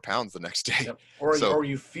 I'm up 4 pounds the next day. Yep. Or So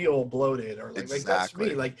you feel bloated or like that's me.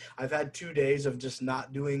 exactly. Like I've had 2 days of just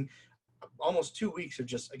not doing, almost 2 weeks of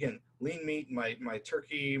just again lean meat, my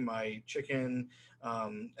turkey, my chicken,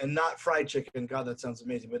 and not fried chicken. God, that sounds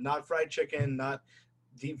amazing, but not fried chicken, not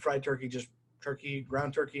deep fried turkey, just turkey,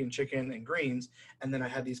 ground turkey and chicken and greens. And then I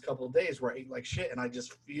had these couple of days where I ate like shit, and I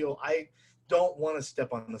just feel I don't want to step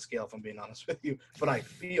on the scale if I'm being honest with you, but I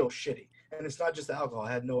feel shitty. And it's not just the alcohol.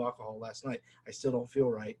 I had no alcohol last night. I still don't feel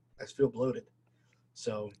right. I feel bloated.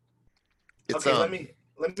 So It's okay, let me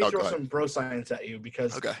oh, throw go ahead. some bro science at you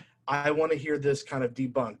because Okay. I want to hear this kind of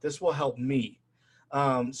debunked. This will help me.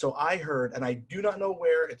 So I heard, and I do not know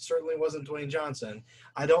where. It certainly wasn't Dwayne Johnson.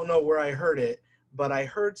 I don't know where I heard it, but I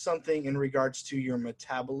heard something in regards to your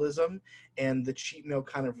metabolism and the cheat meal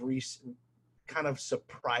kind of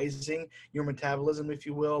surprising your metabolism, if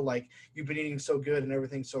you will. Like you've been eating so good and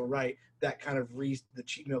everything's so right, that kind of the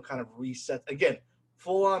cheat meal kind of resets again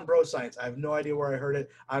full on bro science. I have no idea where I heard it.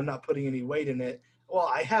 I'm not putting any weight in it. Well,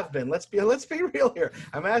 I have been. Let's be real here.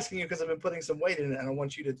 I'm asking you because I've been putting some weight in it, and I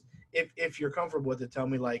want you to, if you're comfortable with it, tell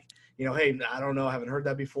me like, hey, I don't know, I haven't heard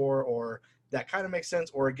that before, or that kind of makes sense,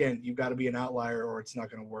 or again, you've got to be an outlier, or it's not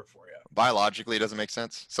going to work for you. Biologically, it doesn't make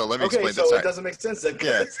sense. So let me Okay, explain so this. it doesn't make sense then.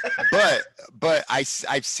 Yeah, but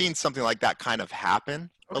I've seen something like that kind of happen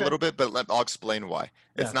a little bit, but I'll explain why.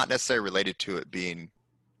 It's not necessarily related to it being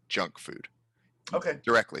junk food. Okay.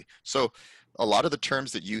 Directly. So a lot of the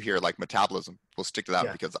terms that you hear, like metabolism, we'll stick to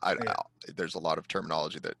that because there's a lot of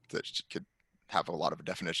terminology that could have a lot of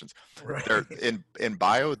definitions. Right. They're in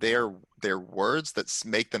bio, they're words that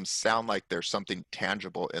make them sound like there's something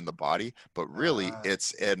tangible in the body, but really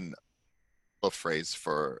it's in a phrase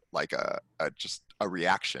for like just a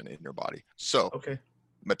reaction in your body. So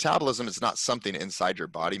metabolism is not something inside your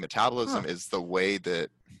body. Metabolism is the way that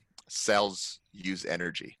cells use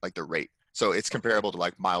energy, like the rate. So it's comparable to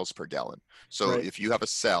like miles per gallon. So if you have a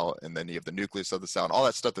cell and then you have the nucleus of the cell and all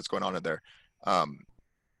that stuff that's going on in there,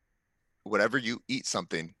 whenever you eat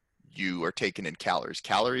something, you are taking in calories.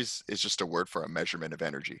 Calories is just a word for a measurement of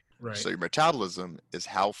energy. Right. So your metabolism is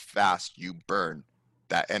how fast you burn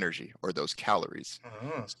that energy or those calories.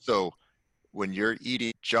 So when you're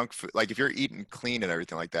eating junk food, like if you're eating clean and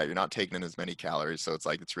everything like that, you're not taking in as many calories. So it's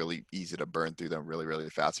like it's really easy to burn through them really, really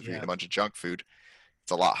fast. If you're eating a bunch of junk food,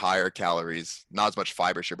 it's a lot higher calories, not as much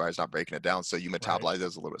fiber, so your body's not breaking it down. So you metabolize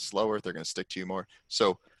those a little bit slower. They're going to stick to you more.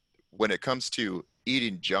 So when it comes to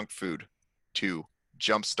eating junk food to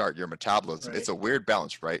jumpstart your metabolism, it's a weird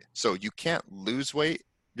balance, right? So you can't lose weight.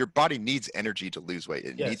 Your body needs energy to lose weight.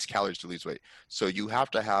 It needs calories to lose weight. So you have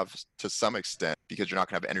to have, to some extent, because you're not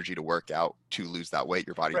going to have energy to work out to lose that weight,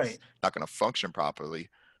 your body's not going to function properly.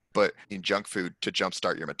 But in junk food to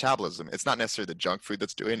jumpstart your metabolism, it's not necessarily the junk food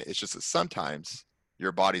that's doing it. It's just that sometimes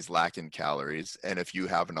your body's lacking calories. And if you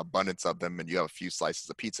have an abundance of them and you have a few slices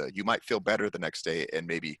of pizza, you might feel better the next day and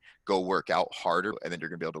maybe go work out harder. And then you're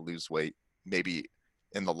going to be able to lose weight maybe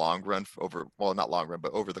in the long run not long run,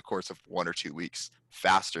 but over the course of 1 or 2 weeks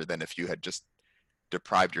faster than if you had just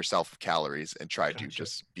deprived yourself of calories and tried to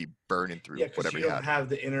just be burning through whatever you don't have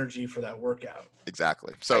the energy for that workout.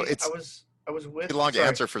 Exactly. So I was with really long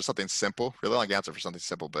answer for something simple,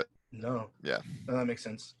 but no. Yeah. No, that makes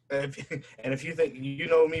sense. And if you think you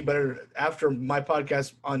know me better after my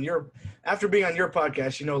podcast after being on your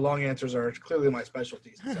podcast, long answers are clearly my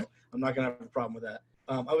specialty. So I'm not going to have a problem with that.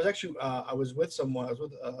 I was actually, I was with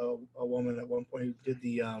a woman at one point who did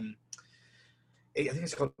the, I think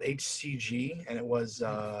it's called HCG, and it was,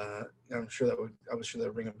 I'm sure that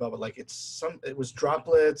would ring a bell, but like it was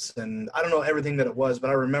droplets, and I don't know everything that it was, but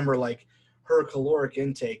I remember like her caloric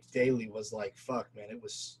intake daily was like, fuck, man, it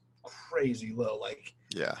was crazy low. Like,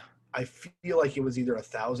 I feel like it was either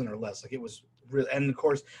 1,000 or less. Like it was really, and of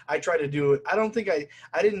course I tried to do it. I don't think I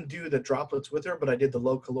didn't do the droplets with her, but I did the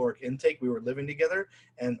low caloric intake. We were living together,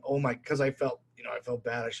 and cause I felt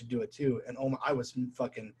bad. I should do it too. And I'm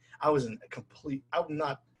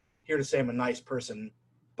not here to say I'm a nice person,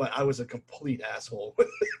 but I was a complete asshole with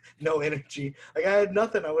no energy. Like I had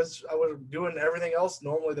nothing. I was doing everything else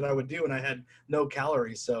normally that I would do, and I had no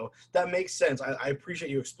calories. So that makes sense. I appreciate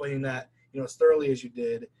you explaining that, as thoroughly as you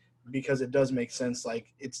did, because it does make sense.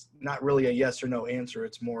 Like it's not really a yes or no answer.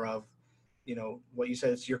 It's more of, what you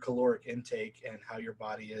said, it's your caloric intake and how your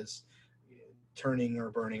body is turning or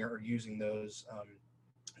burning or using those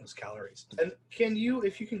calories. And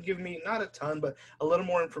if you can give me not a ton, but a little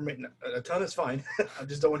more information. A ton is fine. I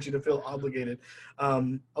just don't want you to feel obligated.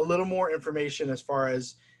 A little more information as far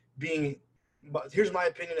as being, but here's my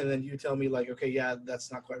opinion, and then you tell me like, okay, yeah,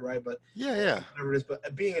 that's not quite right, but whatever it is.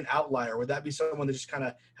 But being an outlier, would that be someone that just kind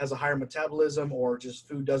of has a higher metabolism, or just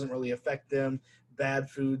food doesn't really affect them? Bad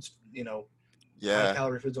foods, high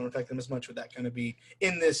calorie foods don't affect them as much. Would that kind of be,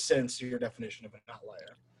 in this sense, your definition of an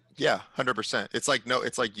outlier? Yeah, 100%. It's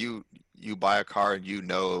like you buy a car and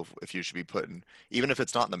if you should be putting, even if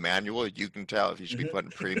it's not in the manual, you can tell if you should be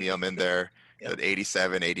putting premium in there. At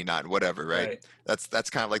 87, 89, whatever, right?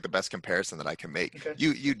 That's kind of like the best comparison that I can make. Okay.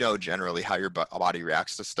 You know generally how your body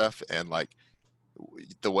reacts to stuff, and like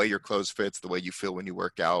the way your clothes fits, the way you feel when you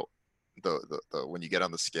work out, the when you get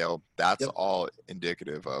on the scale, that's all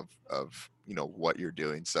indicative of what you're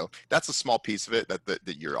doing. So that's a small piece of it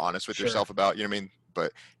that you're honest with yourself about. You know what I mean?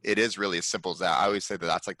 But it is really as simple as that. I always say that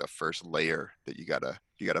that's like the first layer that you gotta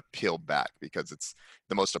peel back, because it's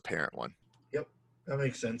the most apparent one. Yep, that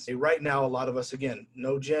makes sense. Right now, a lot of us, again,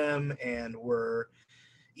 no gym, and we're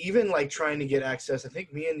even like trying to get access. I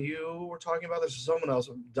think me and you were talking about this or someone else.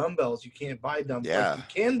 Dumbbells, you can't buy dumbbells. Like, Yeah. you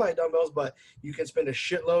can buy dumbbells, but you can spend a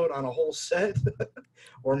shitload on a whole set,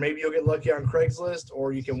 or maybe you'll get lucky on Craigslist,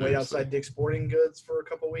 or you can wait Seriously. outside Dick's Sporting Goods for a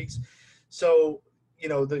couple weeks. So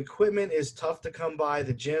the equipment is tough to come by.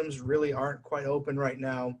 The gyms really aren't quite open right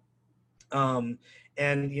now.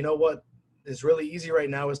 And you know what is really easy right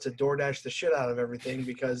now is to DoorDash the shit out of everything,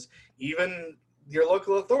 because even your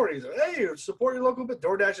local authorities are, hey, support your local, but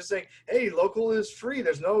DoorDash is saying, hey, local is free.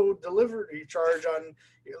 There's no delivery charge on.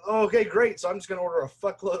 Oh, okay, great. So I'm just going to order a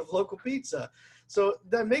fuckload of local pizza. So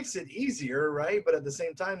that makes it easier, right? But at the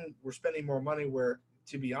same time, we're spending more money where,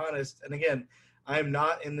 to be honest, and again, I'm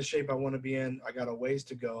not in the shape I want to be in. I got a ways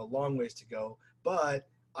to go, a long ways to go, but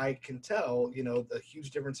I can tell, the huge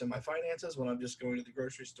difference in my finances when I'm just going to the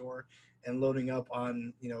grocery store and loading up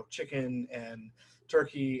on, chicken and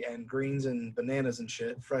turkey and greens and bananas and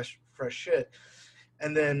shit, fresh shit.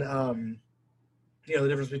 And then, the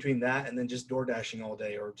difference between that and then just door dashing all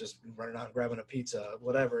day, or just running out and grabbing a pizza,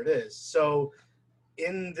 whatever it is. So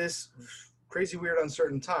in this crazy, weird,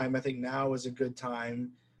 uncertain time, I think now is a good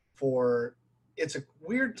time it's a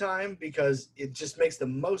weird time because it just makes the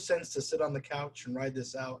most sense to sit on the couch and ride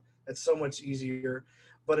this out. That's so much easier.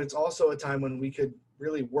 But it's also a time when we could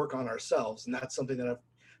really work on ourselves. And that's something that I've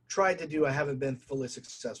tried to do. I haven't been fully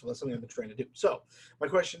successful. That's something I've been trying to do. So my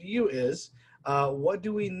question to you is, what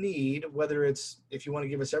do we need, whether it's, if you want to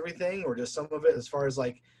give us everything or just some of it, as far as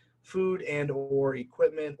like food and or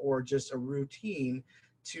equipment or just a routine,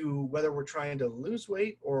 to whether we're trying to lose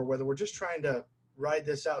weight or whether we're just trying to ride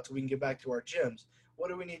this out so we can get back to our gyms? What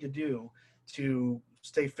do we need to do to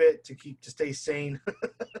stay fit, to stay sane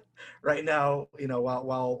right now,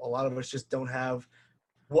 while a lot of us just don't have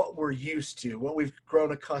what we're used to, what we've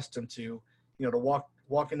grown accustomed to, to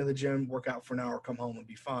walk into the gym, work out for an hour, come home and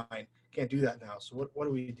be fine. Can't do that now. So what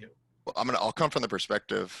do we do? Well, I'll come from the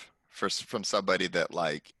perspective from somebody that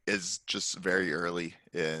like is just very early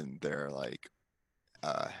in their like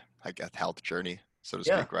I guess health journey, so to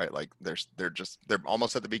Yeah, speak, right? Like they're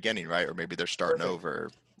almost at the beginning, right? Or maybe they're starting perfect. over,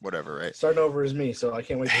 whatever, right? Starting over is me, so I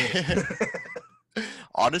can't wait to hear it.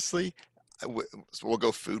 Honestly, so we'll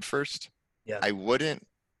go food first. Yeah, I wouldn't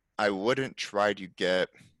I wouldn't try to get,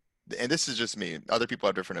 and this is just me. Other people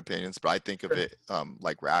have different opinions, but I think of sure. it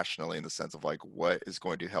like rationally in the sense of like what is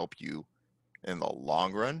going to help you in the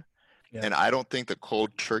long run. Yeah, And I don't think that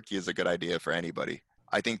cold turkey is a good idea for anybody.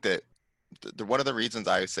 I think that one of the reasons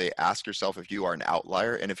I say ask yourself if you are an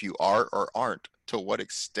outlier, and if you are or aren't, to what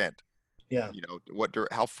extent, yeah,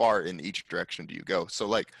 how far in each direction do you go? So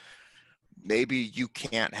like maybe you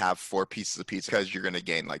can't have 4 pieces of pizza because you're going to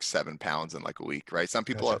gain like 7 pounds in like a week, right? Some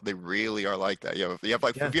people gotcha. they really are like that. You have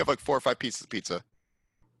like Yeah, if you have like 4 or 5 pieces of pizza,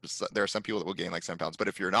 there are some people that will gain like 7 pounds. But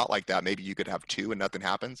if you're not like that, maybe you could have two and nothing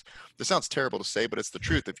happens. This sounds terrible to say, but it's the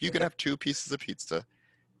truth. If you can have 2 pieces of pizza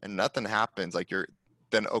and nothing happens, like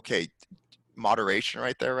then okay, moderation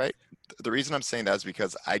right there, right? The reason I'm saying that is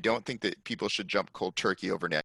because I don't think that people should jump cold turkey overnight.